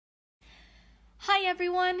Hi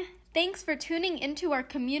everyone! Thanks for tuning into our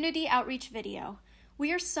community outreach video.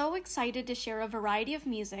 We are so excited to share a variety of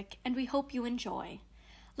music and we hope you enjoy.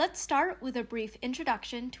 Let's start with a brief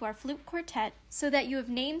introduction to our flute quartet so that you have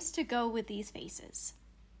names to go with these faces.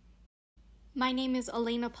 My name is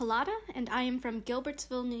Elena Pallotta and I am from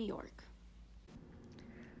Gilbertsville, New York.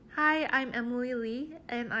 Hi, I'm Emily Lee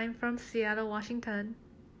and I'm from Seattle, Washington.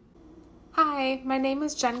 Hi, my name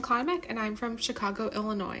is Jen Klimek and I'm from Chicago,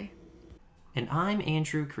 Illinois. And I'm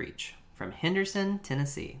Andrew Creech from Henderson,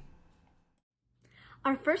 Tennessee.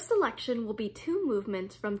 Our first selection will be two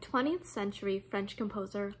movements from 20th century French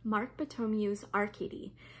composer Marc Bartholoméu's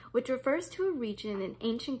Arcady, which refers to a region in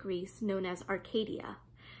ancient Greece known as Arcadia.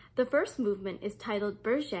 The first movement is titled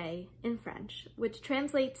Berger in French, which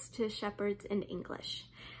translates to shepherds in English.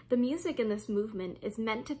 The music in this movement is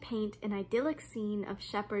meant to paint an idyllic scene of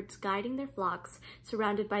shepherds guiding their flocks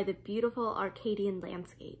surrounded by the beautiful Arcadian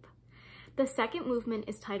landscape. The second movement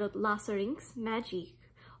is titled La Syrinx Magique,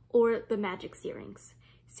 or the Magic Syrinx.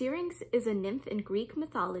 Syrinx is a nymph in Greek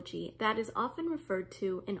mythology that is often referred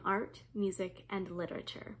to in art, music, and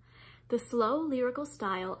literature. The slow lyrical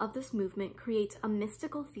style of this movement creates a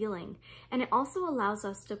mystical feeling, and it also allows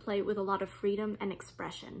us to play with a lot of freedom and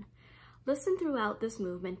expression. Listen throughout this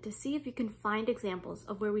movement to see if you can find examples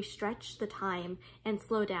of where we stretch the time and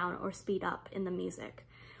slow down or speed up in the music.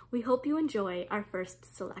 We hope you enjoy our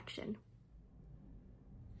first selection.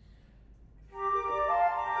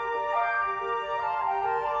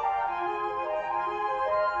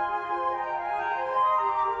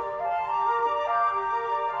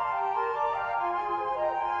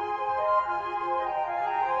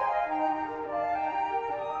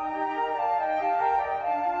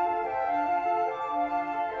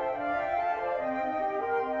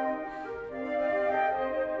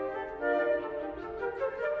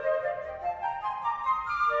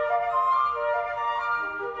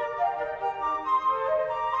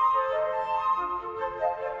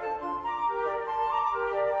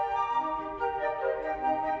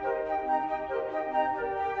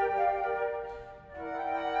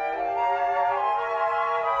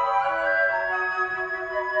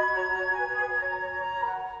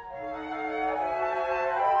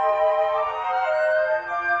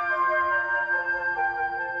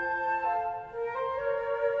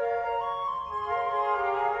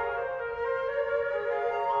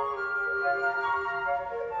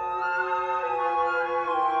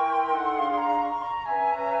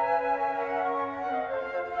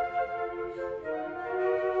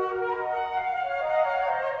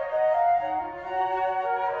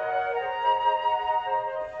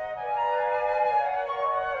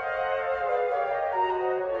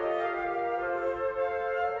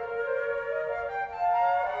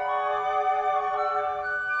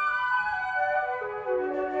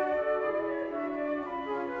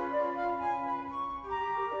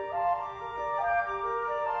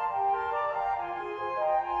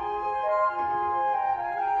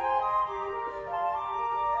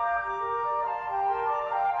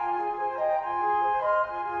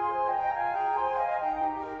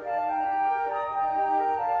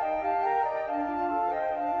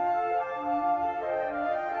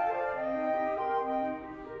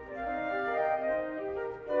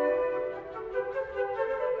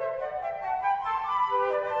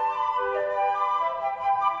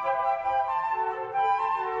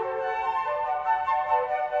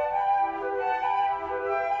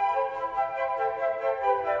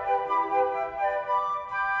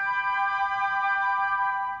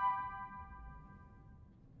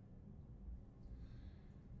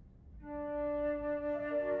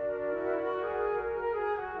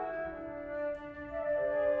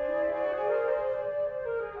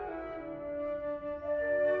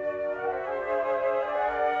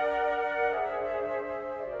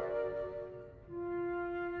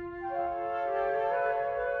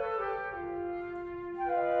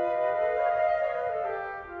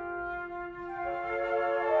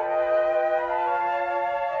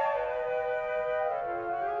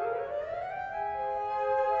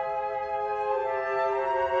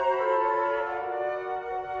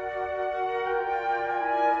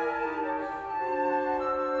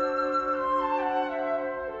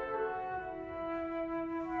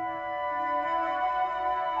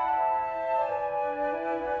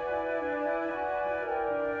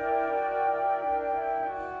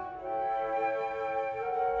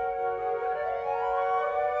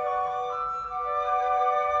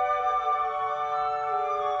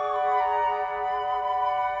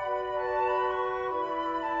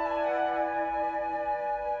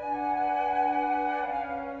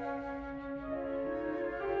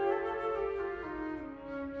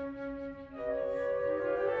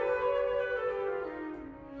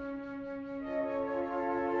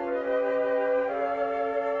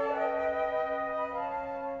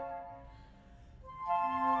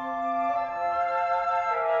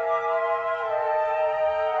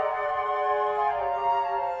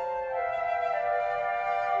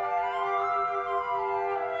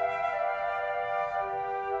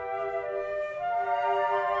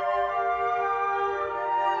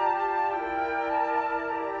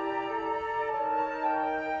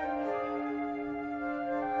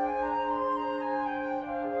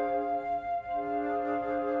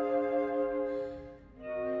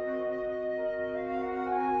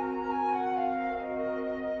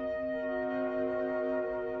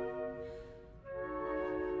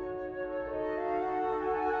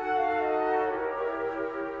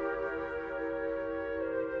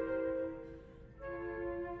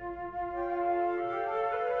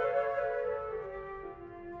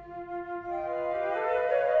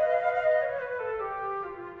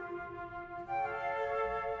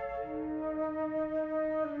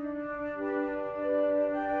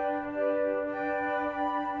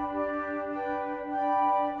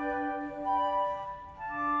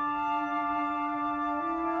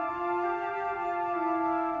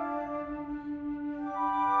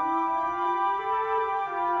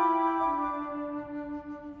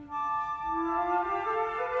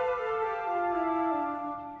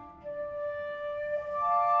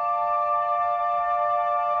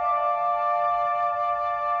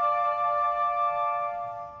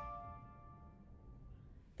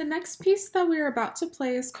 next piece that we are about to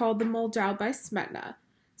play is called The Moldau by Smetana.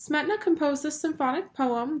 Smetana composed this symphonic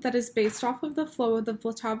poem that is based off of the flow of the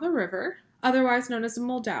Vltava River, otherwise known as the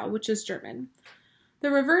Moldau, which is German.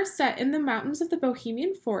 The river is set in the mountains of the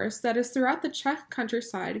Bohemian forest that is throughout the Czech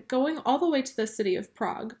countryside, going all the way to the city of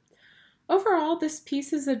Prague. Overall, this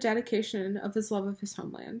piece is a dedication of his love of his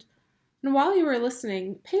homeland. And while you are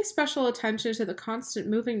listening, pay special attention to the constant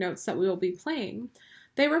moving notes that we will be playing.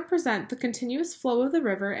 They represent the continuous flow of the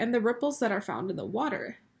river and the ripples that are found in the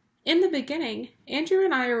water. In the beginning, Andrew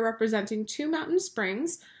and I are representing two mountain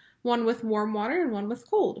springs, one with warm water and one with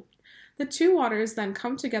cold. The two waters then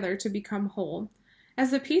come together to become whole.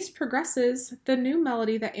 As the piece progresses, the new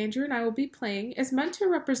melody that Andrew and I will be playing is meant to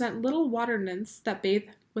represent little water nymphs that bathe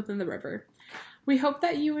within the river. We hope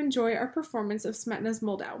that you enjoy our performance of Smetana's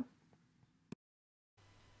Moldau.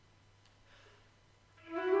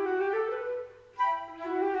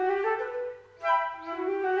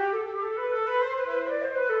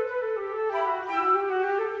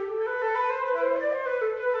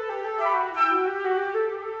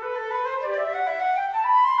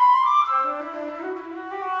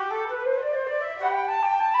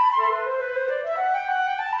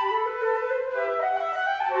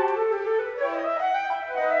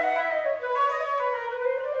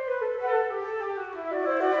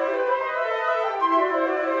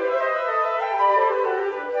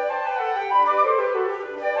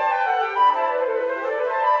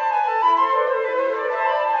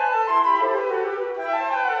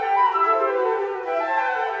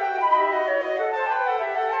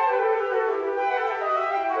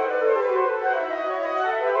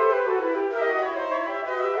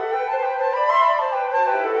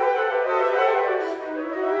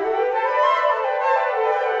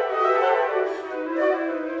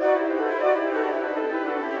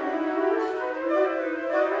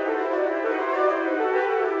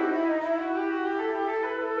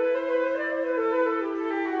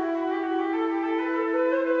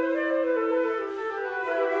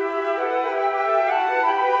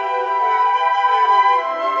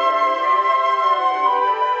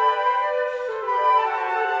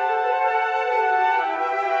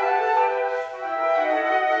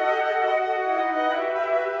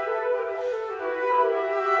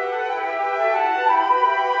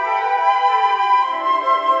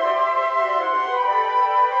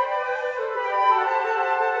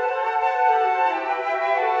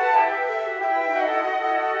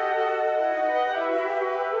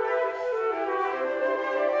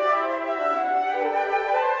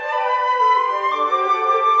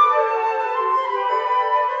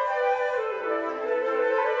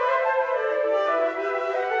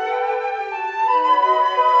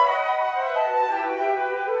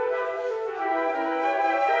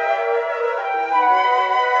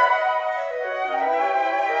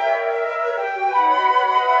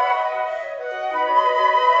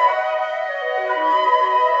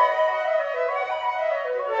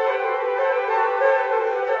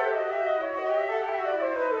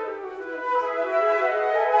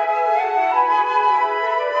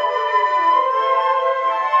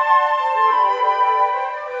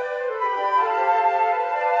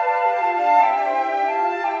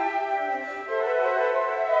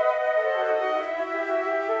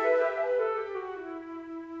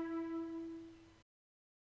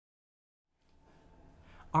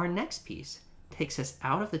 Our next piece takes us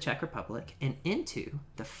out of the Czech Republic and into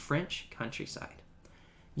the French countryside.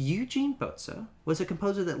 Eugene Botze was a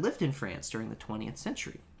composer that lived in France during the 20th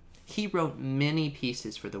century. He wrote many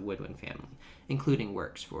pieces for the woodwind family, including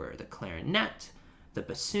works for the clarinet, the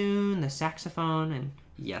bassoon, the saxophone, and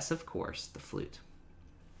yes, of course, the flute.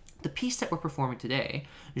 The piece that we're performing today,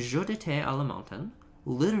 Jour d'été à la montagne,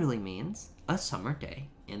 literally means a summer day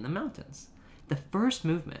in the mountains. The first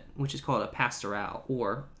movement, which is called a pastorale,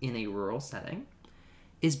 or in a rural setting,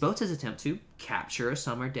 is Botze's attempt to capture a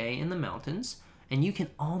summer day in the mountains, and you can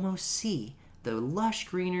almost see the lush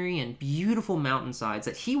greenery and beautiful mountainsides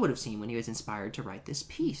that he would have seen when he was inspired to write this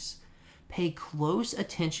piece. Pay close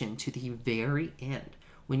attention to the very end,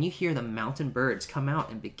 when you hear the mountain birds come out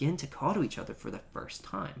and begin to call to each other for the first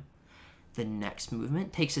time. The next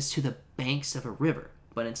movement takes us to the banks of a river,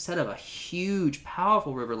 but instead of a huge,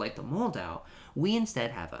 powerful river like the Moldau, we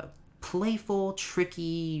instead have a playful,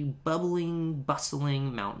 tricky, bubbling,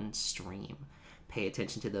 bustling mountain stream. Pay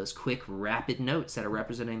attention to those quick, rapid notes that are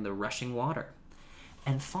representing the rushing water.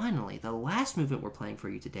 And finally, the last movement we're playing for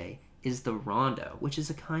you today is the rondo, which is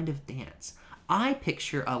a kind of dance. I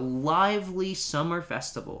picture a lively summer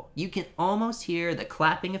festival. You can almost hear the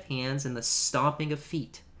clapping of hands and the stomping of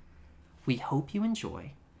feet. We hope you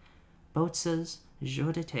enjoy Botze's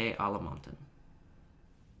Jour d'été à la montagne.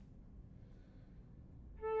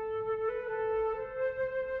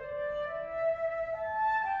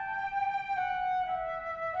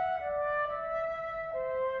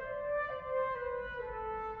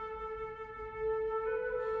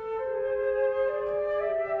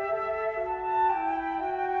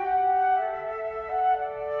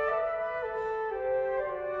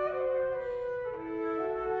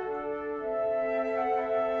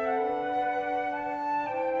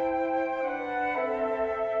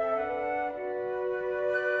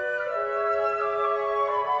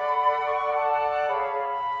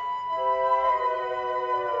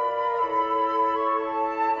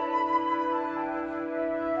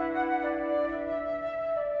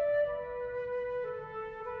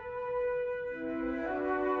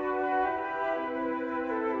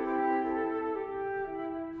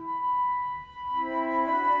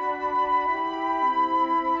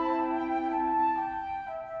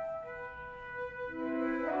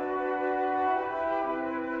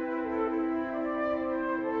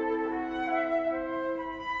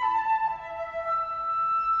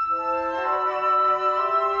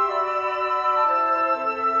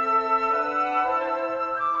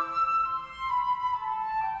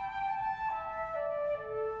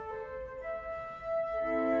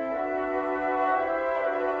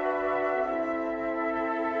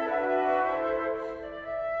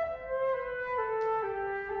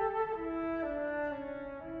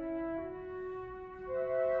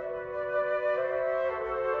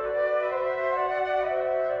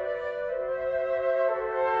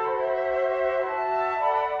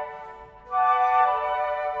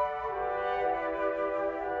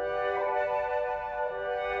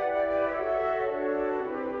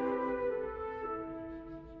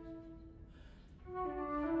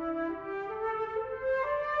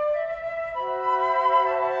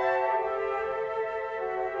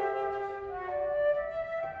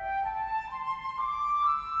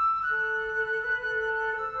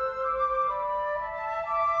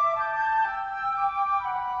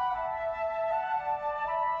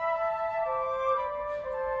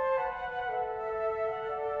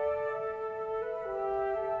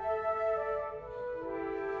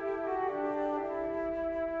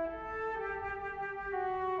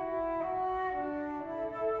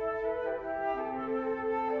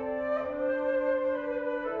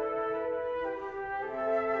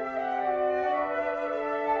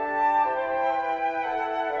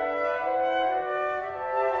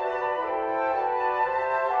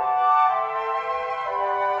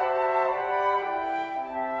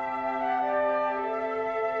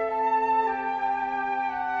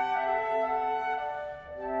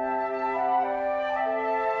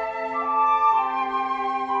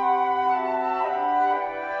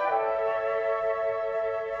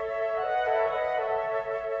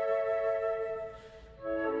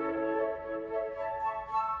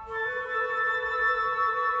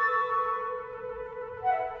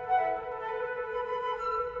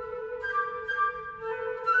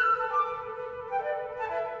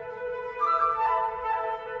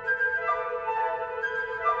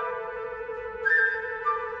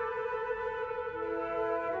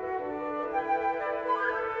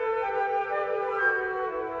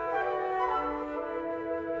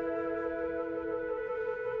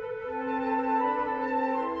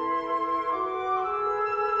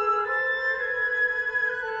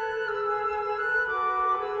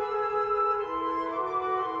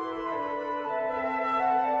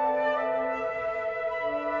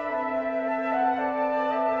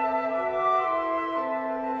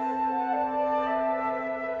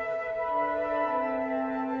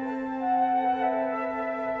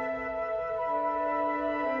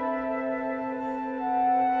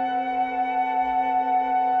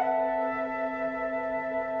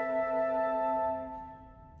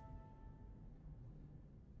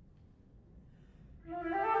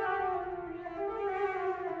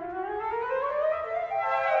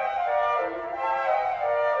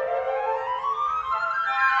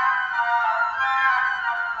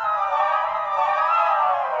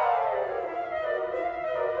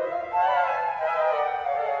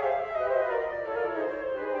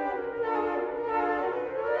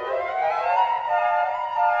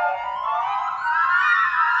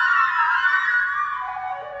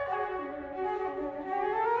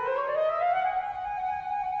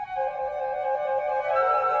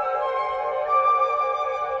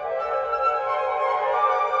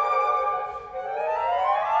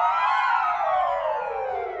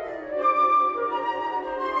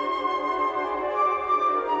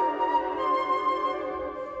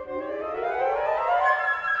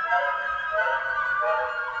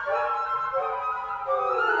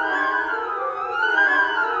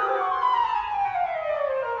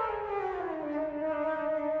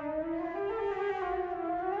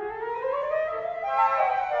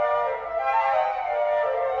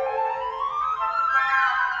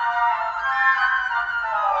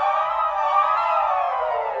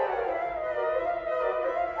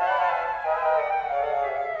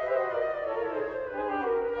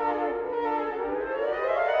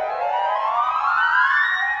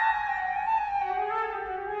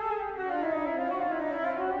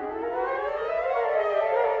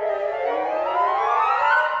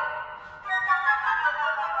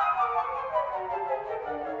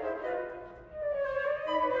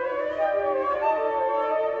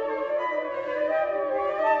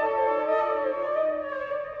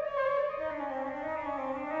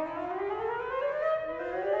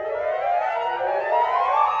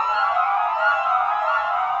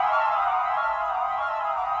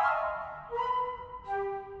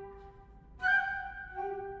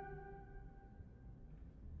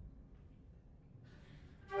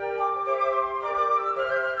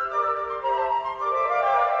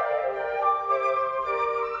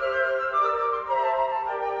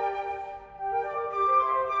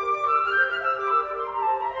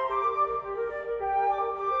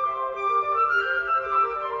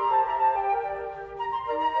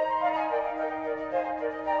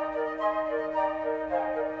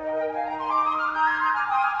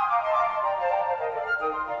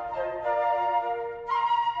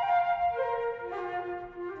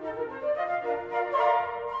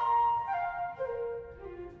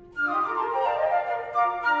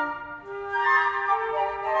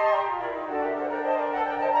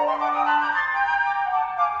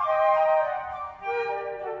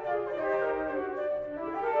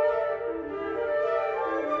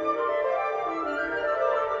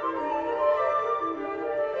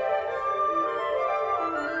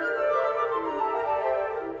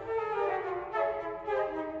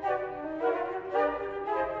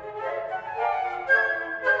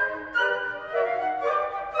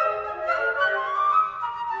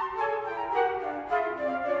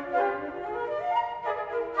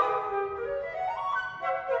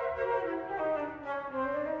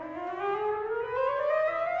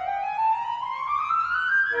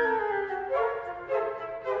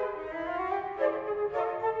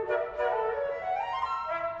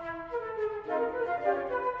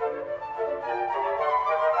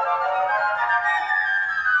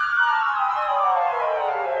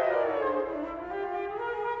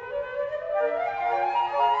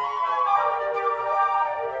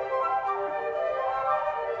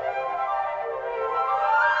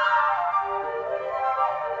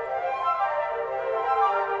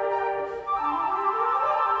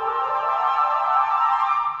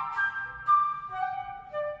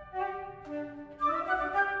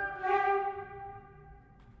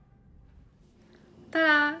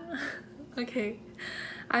 Okay.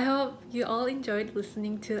 I hope you all enjoyed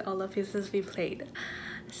listening to all the pieces we played.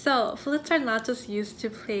 So, flutes are not just used to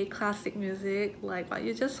play classic music like what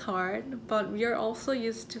you just heard, but we are also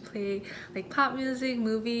used to play like pop music,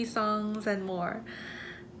 movie songs, and more.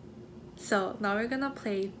 So now we're gonna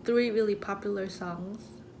play 3 really popular songs.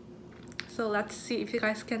 So let's see if you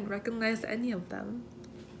guys can recognize any of them.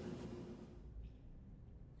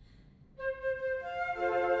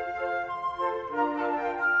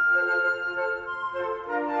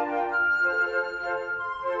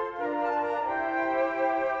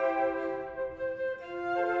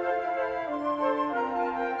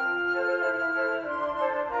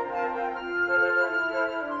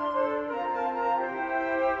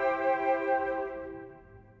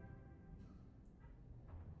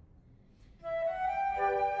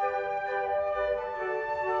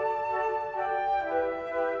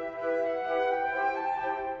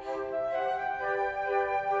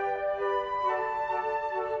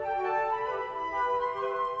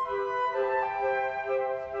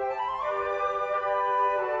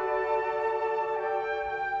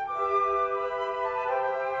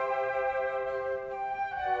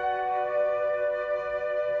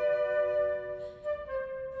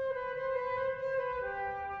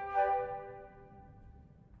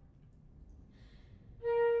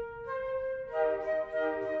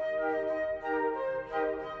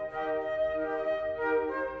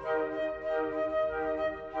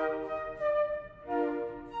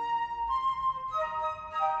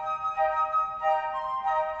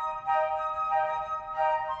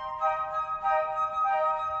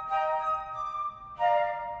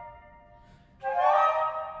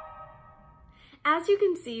 As you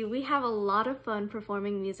can see, we have a lot of fun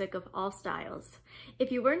performing music of all styles.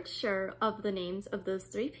 If you weren't sure of the names of those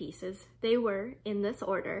 3 pieces, they were, in this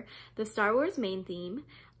order, the Star Wars main theme,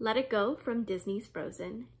 Let It Go from Disney's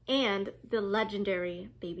Frozen, and the legendary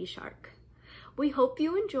Baby Shark. We hope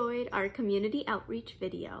you enjoyed our community outreach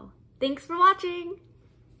video. Thanks for watching!